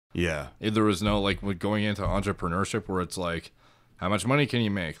Yeah. There was no like with going into entrepreneurship where it's like, how much money can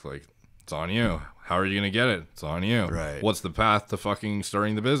you make? Like, it's on you. How are you gonna get it? It's on you. Right. What's the path to fucking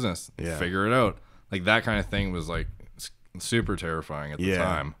starting the business? Yeah. Figure it out. Like that kind of thing was like super terrifying at the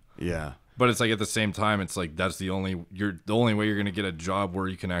time. Yeah. But it's like at the same time, it's like that's the only way you're gonna get a job where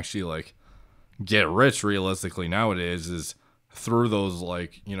you can actually like get rich realistically nowadays is through those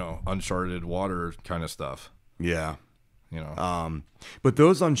like, you know, uncharted water kind of stuff. Yeah. You know. But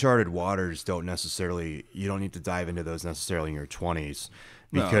those uncharted waters don't necessarily, you don't need to dive into those necessarily in your 20s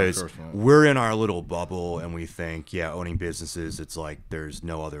because of course not. we're in our little bubble and we think, yeah, owning businesses, it's like there's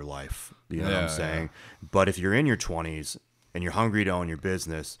no other life. You know what I'm saying? Yeah. But if you're in your 20s and you're hungry to own your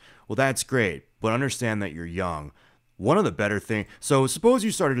business, well, that's great. But understand that you're young. One of the better things, so suppose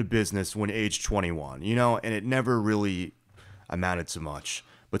you started a business when age 21, you know, and it never really amounted to much.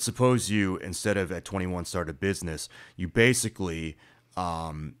 But suppose you, instead of at 21, start a business, you basically,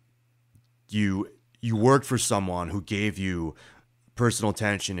 you worked for someone who gave you personal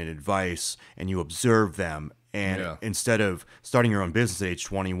attention and advice, and you observed them. And instead of starting your own business at age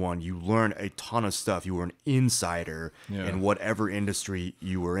 21, you learn a ton of stuff. You were an insider in whatever industry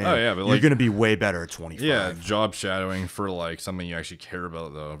you were in. Oh, yeah, but you're going to be way better at 25. Yeah, job shadowing for like something you actually care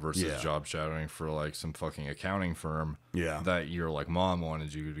about though versus job shadowing for like some fucking accounting firm that your like mom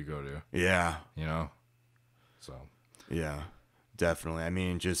wanted you to go to. Yeah. You know? So. Yeah, definitely. I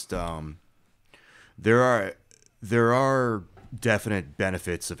mean, just there are definite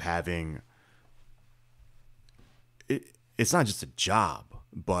benefits of having it's not just a job,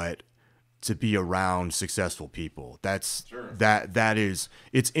 but to be around successful people. That's that is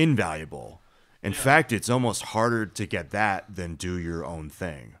it's invaluable. In fact, it's almost harder to get that than do your own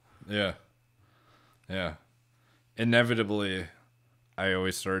thing. Yeah. Yeah. Inevitably, I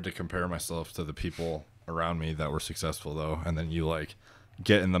always started to compare myself to the people around me that were successful though, and then you like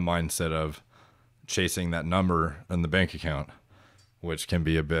get in the mindset of chasing that number in the bank account, which can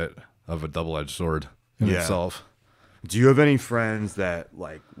be a bit of a double-edged sword in itself. Do you have any friends that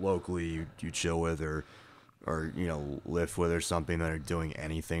like locally you chill with or you know live with or something that are doing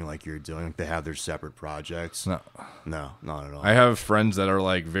anything like you're doing? Like they have their separate projects? No, not at all. I have friends that are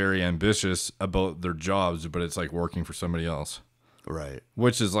like very ambitious about their jobs, but it's like working for somebody else. Right.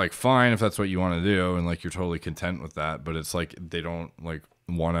 Which is like fine if that's what you want to do and like you're totally content with that, but it's like they don't like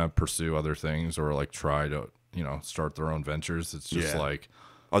want to pursue other things or like try to, you know, start their own ventures. It's just like,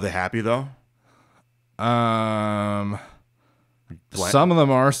 are they happy though? Some of them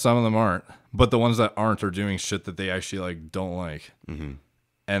are, some of them aren't. But the ones that aren't are doing shit that they actually like don't like. Mm-hmm.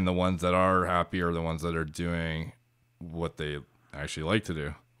 And the ones that are happy are the ones that are doing what they actually like to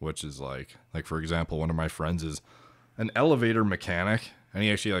do, which is like for example, one of my friends is an elevator mechanic, and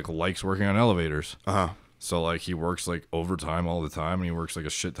he actually like likes working on elevators. So like he works like overtime all the time, and he works like a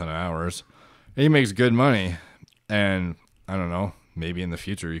shit ton of hours, and he makes good money. And I don't know, maybe in the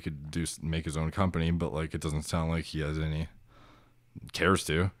future he could make his own company, but like it doesn't sound like he has any cares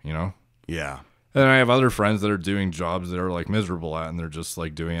to, you know? Yeah. And I have other friends that are doing jobs that are like miserable at, and they're just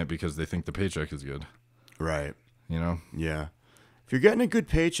like doing it because they think the paycheck is good. Right. You know? Yeah. If you're getting a good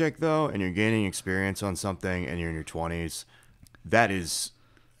paycheck though, and you're gaining experience on something, and you're in your 20s, that is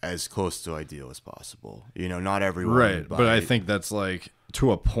as close to ideal as possible. You know, not everyone. Right. But I think that's like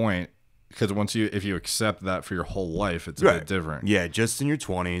to a point. Because if you accept that for your whole life, it's a bit different. Yeah, just in your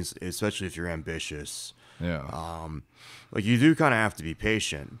 20s, especially if you're ambitious. Yeah. Like you do kind of have to be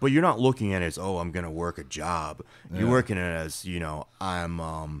patient, but you're not looking at it as, oh, I'm going to work a job. You're working it as, you know,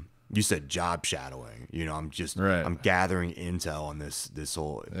 you said job shadowing. You know, I'm just, I'm gathering intel on this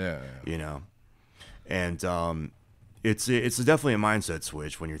whole, you know. And it's definitely a mindset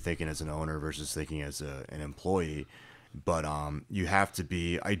switch when you're thinking as an owner versus thinking as an employee. But you have to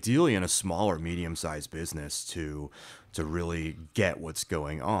be ideally in a smaller, medium-sized business to really get what's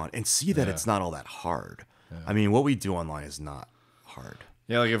going on and see that it's not all that hard. Yeah. I mean, what we do online is not hard.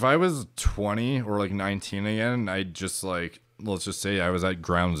 Yeah, like if I was 20 or like 19 again, I'd just like, let's just say I was at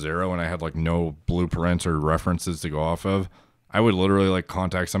ground zero and I had like no blueprints or references to go off of, I would literally like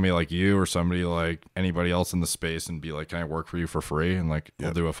contact somebody like you or somebody like anybody else in the space and be like, can I work for you for free? And like,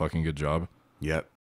 I'll do a fucking good job. Yep.